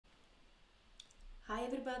Hi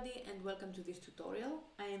everybody and welcome to this tutorial.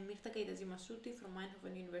 I am Mirta Kaitazimasuti from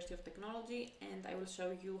Eindhoven University of Technology and I will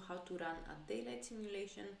show you how to run a daylight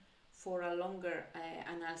simulation for a longer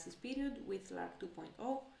analysis period with Lark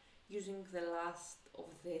 2.0 using the last of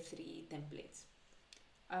the three templates.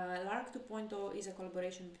 Lark 2.0 is a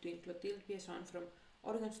collaboration between Clotilde Piesson from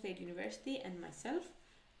Oregon State University and myself,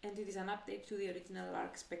 and it is an update to the original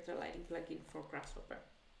Lark Spectral lighting plugin for Grasshopper.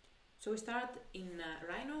 So we start in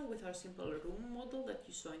Rhino with our simple room model that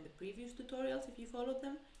you saw in the previous tutorials if you followed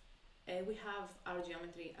them. We have our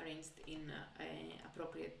geometry arranged in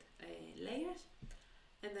appropriate layers,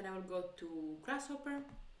 and then I will go to Grasshopper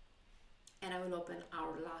and I will open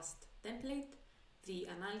our last template, the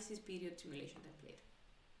analysis period simulation template.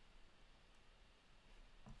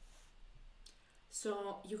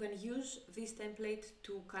 So you can use this template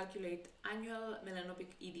to calculate annual melanopic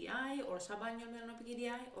EDI or subannual melanopic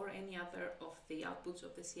EDI or any other of the outputs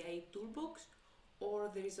of the CIE toolbox,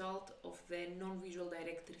 or the result of the non-visual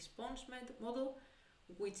direct response model,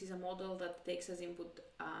 which is a model that takes as input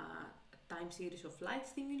a time series of light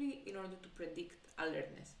stimuli in order to predict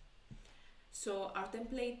alertness. So our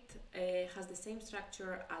template has the same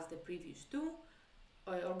structure as the previous two,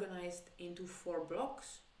 organized into 4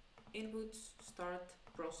 blocks: inputs, start,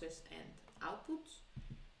 process and outputs.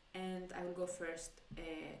 And I will go first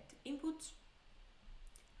at inputs.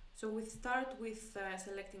 So we start with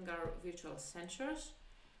selecting our virtual sensors,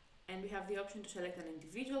 and we have the option to select an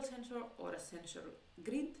individual sensor or a sensor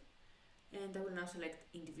grid, and I will now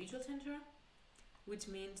select individual sensor, which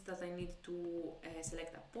means that I need to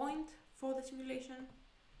select a point for the simulation,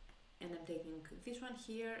 and I'm taking this one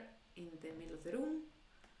here in the middle of the room,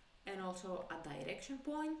 and also a direction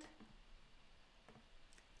point,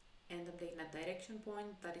 and I'm taking a direction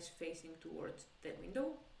point that is facing towards the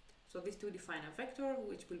window. So these two define a vector,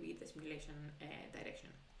 which will be the simulation direction.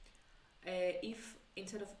 If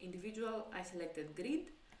instead of individual I selected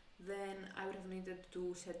grid, then I would have needed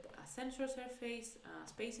to set a sensor surface,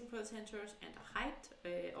 spacing for the sensors, and a height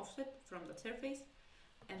offset from that surface,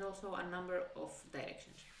 and also a number of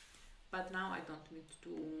directions. But now I don't need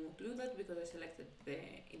to do that because I selected the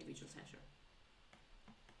individual sensor.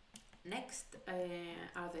 Next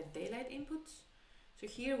are the daylight inputs. So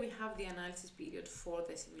here we have the analysis period for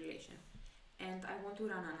the simulation, and I want to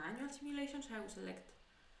run an annual simulation, so I will select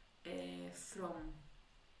from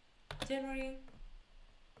January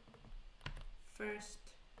 1st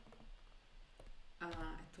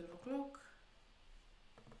at 12 o'clock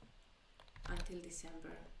until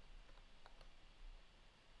December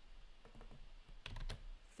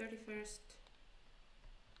 31st.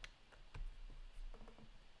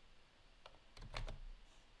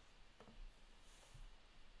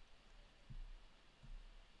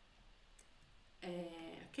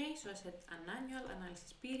 Okay, so I set an annual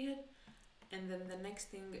analysis period, and then the next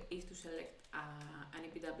thing is to select an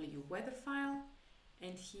EPW weather file,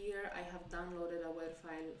 and here I have downloaded a weather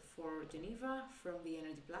file for Geneva from the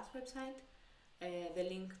Energy Plus website. The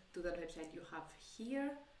link to that website you have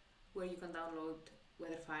here, where you can download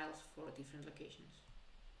weather files for different locations.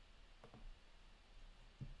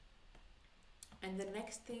 And the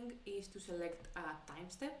next thing is to select a time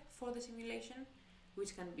step for the simulation,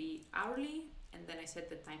 which can be hourly, and then I set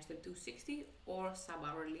the time step to 60, or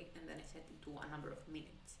sub-hourly, and then I set it to a number of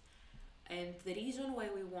minutes. And the reason why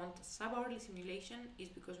we want sub-hourly simulation is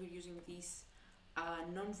because we're using this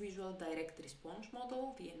non-visual direct response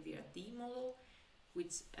model, the NVRD model,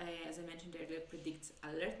 which, as I mentioned earlier, predicts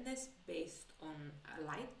alertness based on a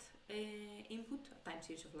light input, a time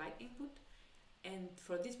series of light input. And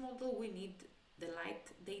for this model, we need the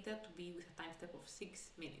light data to be with a time step of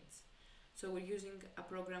 6 minutes. So we're using a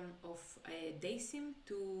program of DaySim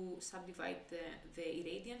to subdivide the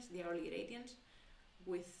irradiance, the hourly irradiance,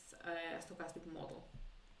 with a stochastic model.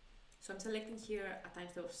 So I'm selecting here a time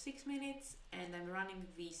step of 6 minutes, and I'm running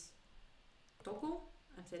this toggle.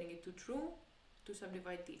 I'm setting it to true to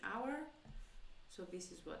subdivide the hour. So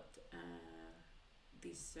this is what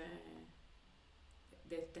the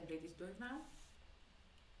template is doing now.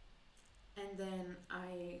 And then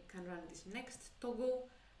I can run this next toggle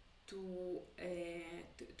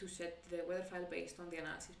to set the weather file based on the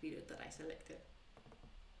analysis period that I selected.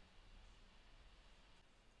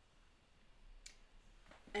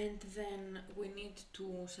 And then we need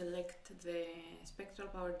to select the spectral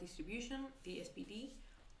power distribution, the SPD,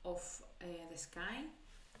 of the sky.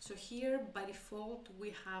 So here by default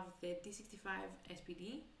we have the D65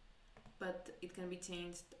 SPD, but it can be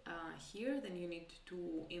changed here. Then you need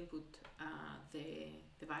to input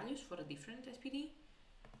the values for a different SPD,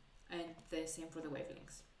 and the same for the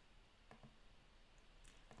wavelengths.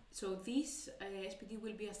 So this SPD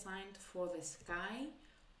will be assigned for the sky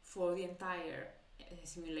for the entire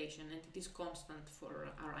simulation, and it is constant for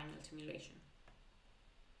our annual simulation.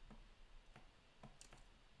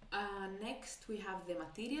 Next we have the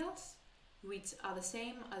materials, which are the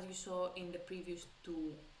same as you saw in the previous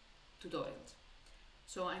two tutorials.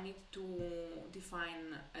 So I need to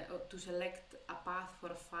define, to select a path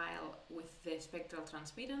for a file with the spectral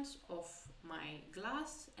transmittance of my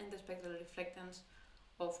glass and the spectral reflectance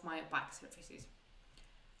of my opaque surfaces.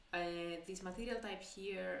 This material type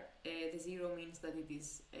here, the 0 means that it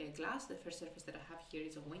is glass. The first surface that I have here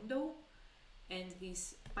is a window, and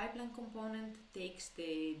this pipeline component takes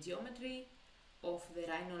the geometry of the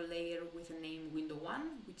rhino layer with the name window 1,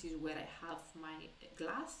 which is where I have my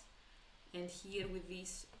glass. And here with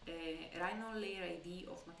this rhino layer ID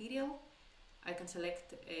of material, I can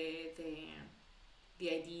select the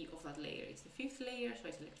ID of that layer. It's the 5th layer, so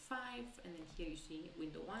I select 5, and then here you see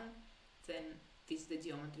window 1, then this is the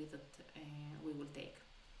geometry that we will take.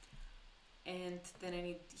 And then I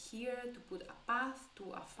need here to put a path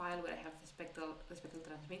to a file where I have the spectral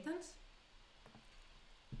transmittance.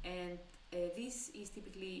 And this is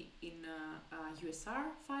typically in a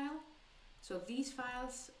USR file. So these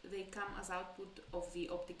files, they come as output of the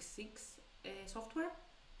Optics 6 software.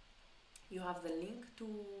 You have the link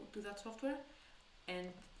to that software, and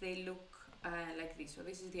they look like this. So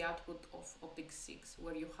this is the output of Optics 6,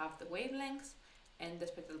 where you have the wavelengths and the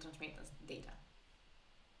spectral transmittance data.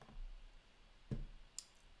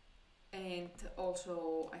 And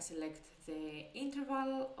also I select the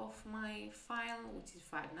interval of my file, which is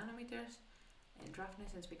 5 nanometers, and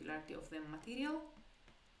roughness and specularity of the material.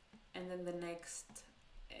 And then the next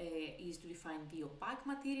is to define the opaque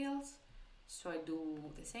materials. So I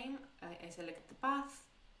do the same. I select the path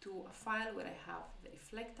to a file where I have the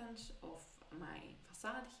reflectance of my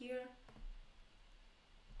facade here.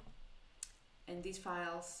 And these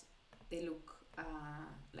files, they look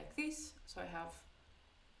like this. So I have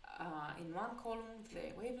in one column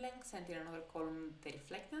the wavelengths and in another column the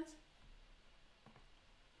reflectance.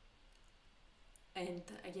 And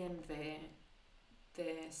again the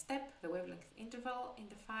step, the wavelength interval in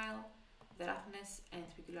the file, the roughness and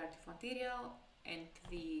specularity of material, and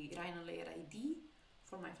the rhino layer ID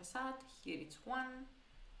for my facade. Here it's 1,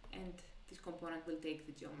 and this component will take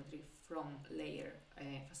the geometry from layer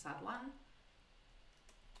facade 1.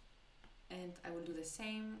 And I will do the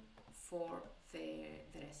same for the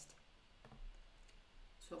rest.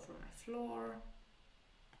 So for my floor,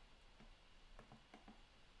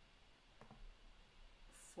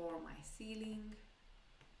 for my ceiling,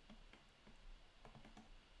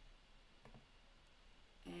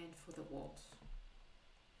 and for the walls.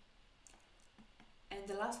 And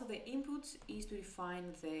the last of the inputs is to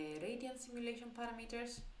define the radiance simulation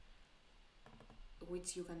parameters,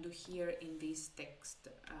 which you can do here in this text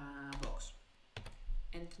box.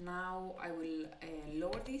 And now I will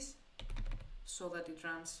lower this so that it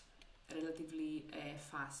runs relatively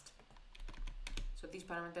fast. So these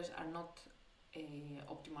parameters are not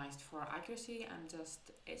optimized for accuracy. I'm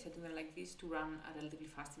just setting them like this to run a relatively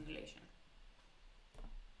fast simulation.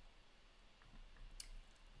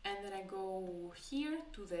 And then I go here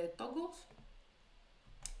to the toggles.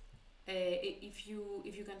 If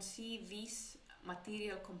you can see these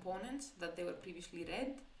material components that they were previously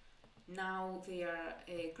red, now they are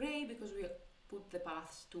gray because we put the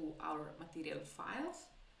paths to our material files.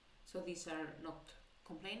 So these are not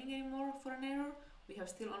complaining anymore for an error. We have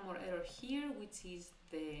still one more error here, which is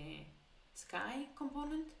the sky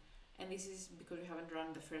component, and this is because we haven't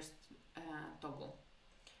run the first toggle.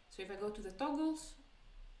 So if I go to the toggles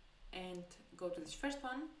and go to this first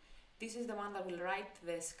one, this is the one that will write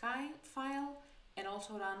the sky file and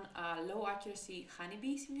also run a low accuracy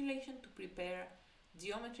honeybee simulation to prepare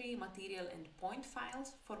geometry, material and point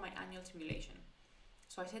files for my annual simulation.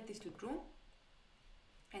 So I set this to true,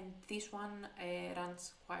 and this one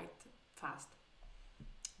runs quite fast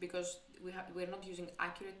because we're not using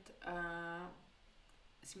accurate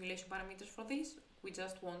simulation parameters for this. We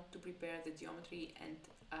just want to prepare the geometry and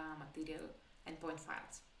material and point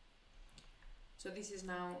files. So this is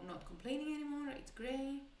now not complaining anymore, it's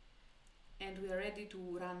gray, and we are ready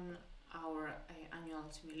to run our annual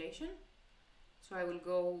simulation. So I will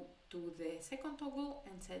go to the second toggle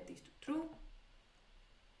and set this to true.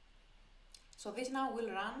 So this now will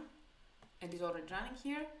run, and is already running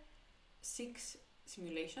here, 6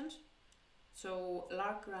 simulations. So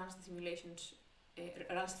Lark runs the simulations,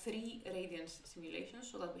 runs 3 Radiance simulations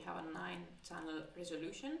so that we have a 9-channel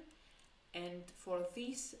resolution. And for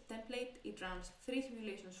this template, it runs 3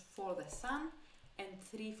 simulations for the sun and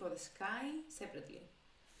 3 for the sky separately.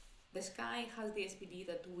 The sky has the SPD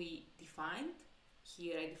that we defined.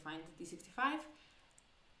 Here I defined D65,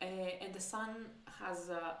 and the sun has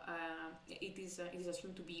it is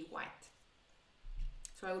assumed to be white.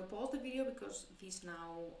 So I will pause the video because this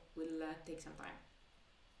now will take some time.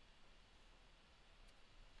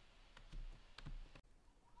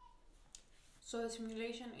 So the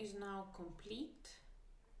simulation is now complete,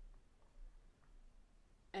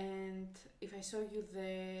 and if I show you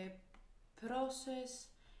the process,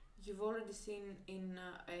 you've already seen in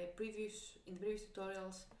previous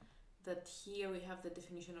tutorials that here we have the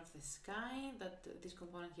definition of the sky, that this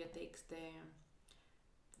component here takes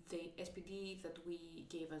the SPD that we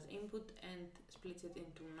gave as input and splits it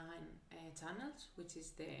into 9 channels, which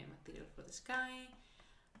is the material for the sky.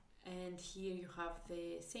 And here you have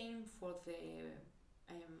the same for the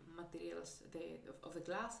materials of the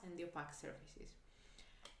glass and the opaque surfaces.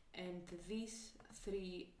 And these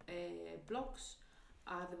 3 blocks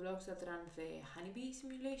are the blocks that run the honeybee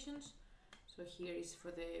simulations. So here is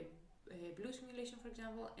for the blue simulation, for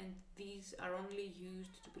example, and these are only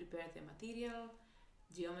used to prepare the material,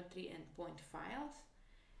 geometry and point files.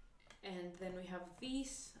 And then we have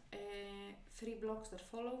these 3 blocks that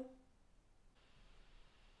follow.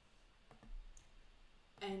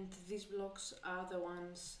 And these blocks are the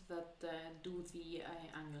ones that do the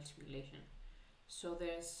annual simulation. So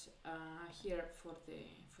there's here for the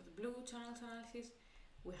blue channels analysis,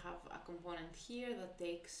 we have a component here that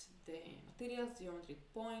takes the materials, geometry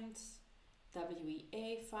points,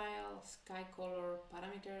 WEA file, sky color,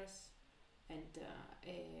 parameters, and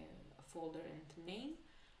a folder and name,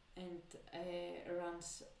 and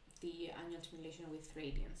runs the annual simulation with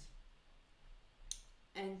Radiance.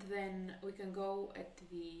 And then we can go at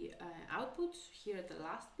the outputs here at the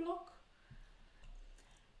last block.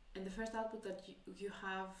 And the first output that you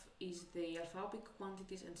have is the alphaopic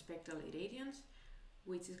quantities and spectral irradiance,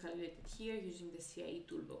 which is calculated here using the CIE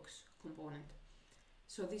toolbox component.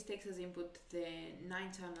 So this takes as input the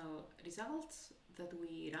 9-channel results that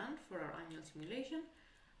we run for our annual simulation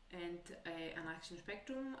and an action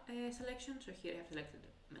spectrum selection. So here I have selected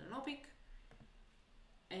melanopic,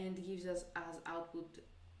 and gives us as output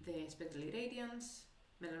the spectral irradiance,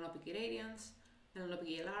 melanopic irradiance,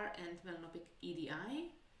 melanopic ELR, and melanopic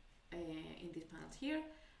EDI in these panels here.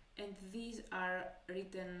 And these are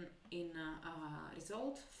written in a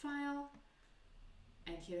result file,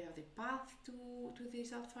 and here I have the path to the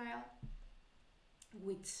result file,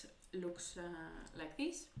 which looks like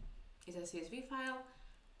this. It's a CSV file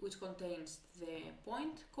which contains the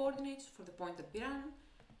point coordinates for the point that we run,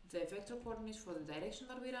 the vector coordinates for the direction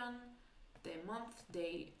that we run, the month,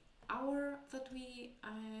 day, hour that we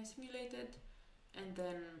simulated, and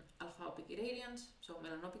then alphaopic irradiance, so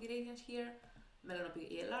melanopic irradiance here,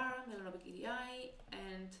 melanopic ELR, melanopic EDI,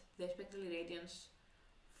 and the spectral irradiance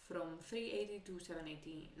from 380 to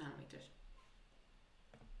 780 nanometers.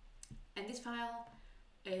 And this file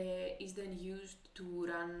is then used to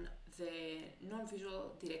run the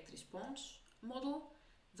non-visual direct response model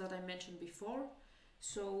that I mentioned before.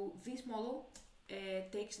 So this model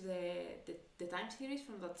takes the time series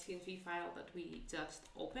from that CSV file that we just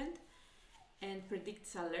opened and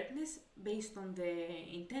predicts alertness based on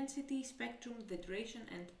the intensity, spectrum, the duration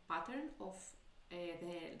and pattern of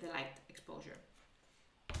the light exposure.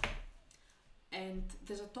 And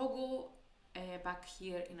there's a toggle back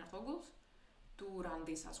here in our toggles to run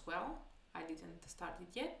this as well. I didn't start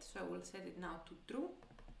it yet, so I will set it now to true.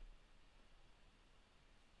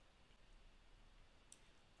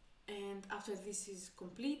 And after this is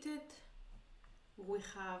completed, we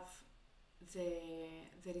have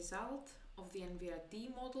the result of the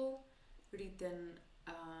NVRD model written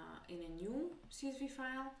in a new CSV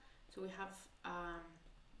file. So we have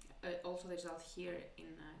also the result here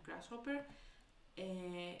in Grasshopper,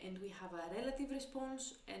 and we have a relative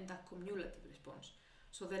response and a cumulative response.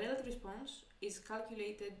 So the relative response is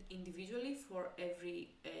calculated individually for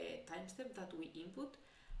every time step that we input,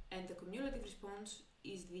 and the cumulative response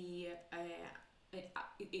is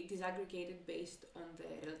it is aggregated based on the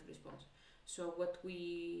relative response. So what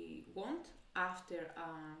we want after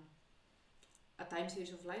a time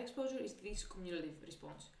series of light exposure is this cumulative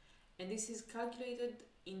response, and this is calculated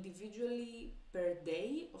individually per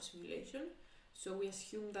day of simulation. So we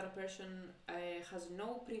assume that a person has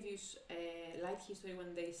no previous light history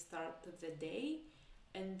when they start the day,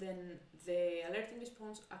 and then the alerting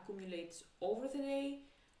response accumulates over the day,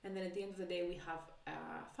 and then at the end of the day we have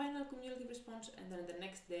a final cumulative response, and then the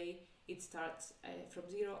next day it starts from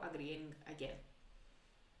 0 aggregating again.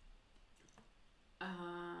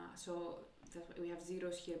 So we have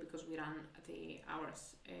zeros here because we run the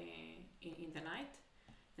hours in the night,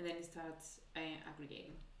 and then it starts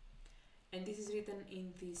aggregating. And this is written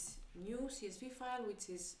in this new CSV file, which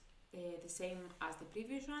is the same as the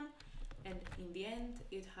previous one, and in the end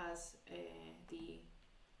it has the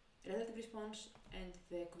relative response and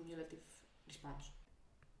the cumulative response.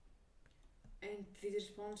 And these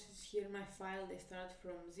responses here in my file, they start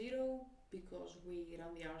from 0 because we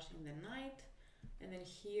run the hours in the night, and then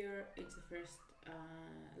here it's the first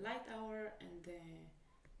light hour, and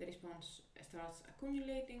the response starts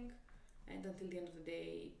accumulating, and until the end of the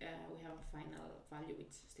day we have a final value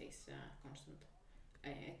which stays constant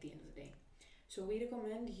at the end of the day. So we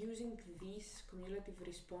recommend using this cumulative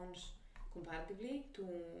response comparatively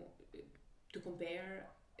to compare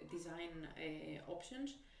design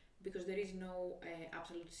options, because there is no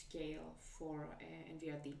absolute scale for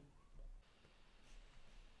NVRD.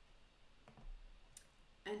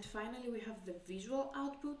 And finally we have the visual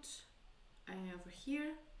outputs over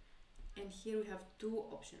here, and here we have two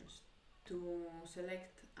options: to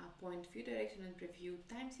select a point view direction and preview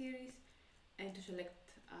time series, and to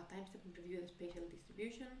select a time step and preview the spatial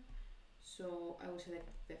distribution. So I will select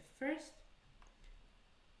the first,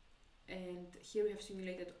 and here we have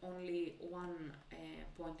simulated only one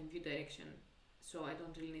point and view direction, so I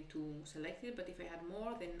don't really need to select it, but if I had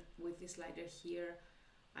more, then with this slider here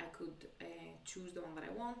I could choose the one that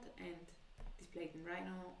I want and display it in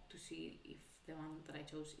Rhino to see if the one that I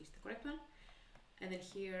chose is the correct one. And then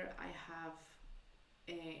here I have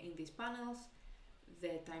in these panels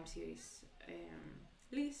the time series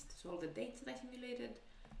list, so all the dates that I simulated,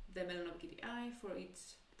 the melanopic EDI for each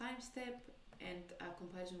time step, and a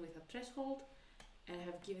comparison with a threshold, and I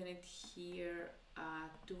have given it here a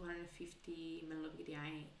 250 melanopic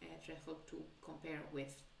EDI threshold to compare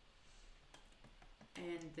with.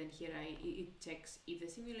 And then here it checks if the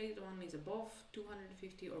simulated one is above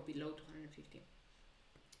 250 or below 250.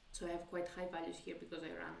 So I have quite high values here because I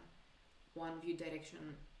ran one view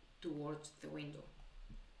direction towards the window.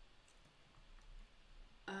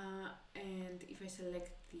 And if I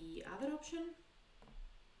select the other option,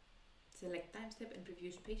 select time step and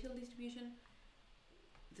preview spatial distribution,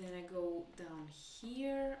 then I go down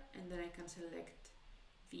here and then I can select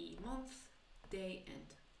the month, day and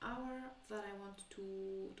hour that I want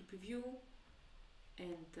to preview,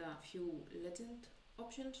 and a few legend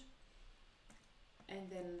options. And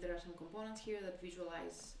then there are some components here that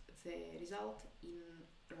visualize the result in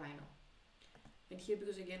Rhino. And here,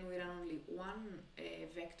 because again we run only one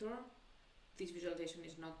vector, this visualization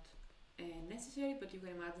is not necessary, but you can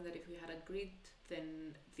imagine that if we had a grid,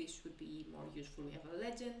 then this would be more useful. We have a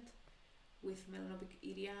legend with melanopic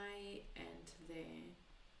EDI and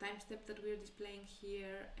the time step that we are displaying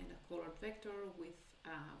here, and a colored vector with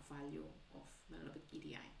a value of melanopic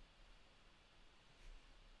EDI.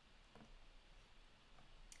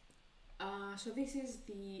 So this is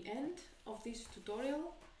the end of this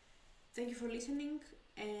tutorial. Thank you for listening,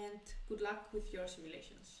 and good luck with your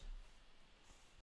simulations.